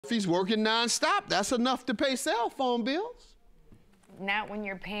If he's working nonstop, that's enough to pay cell phone bills. Not when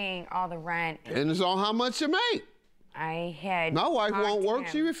you're paying all the rent. And it's on how much you make. I had My wife won't work,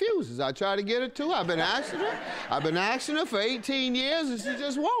 she refuses. I try to get her to. I've been asking her for 18 years and she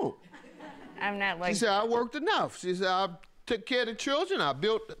just won't. I'm not like She said, I worked enough. She said, I took care of the children. I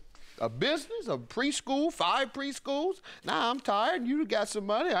built a business, a preschool, 5 preschools. Now I'm tired. You got some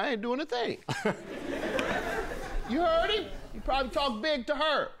money. I ain't doing a thing. You heard him? You probably talk big to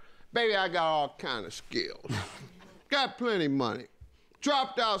her. Baby, I got all kind of skills. Got plenty of money.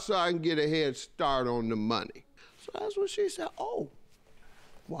 Dropped out so I can get a head start on the money. So that's what she said. Oh,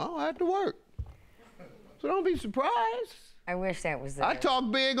 well, I had to work. So don't be surprised. I wish that was it. I talk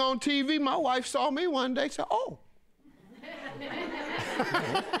big on TV. My wife saw me one day and said, oh.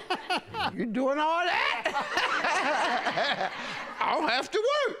 You doing all that? I don't have to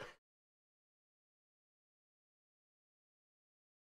work.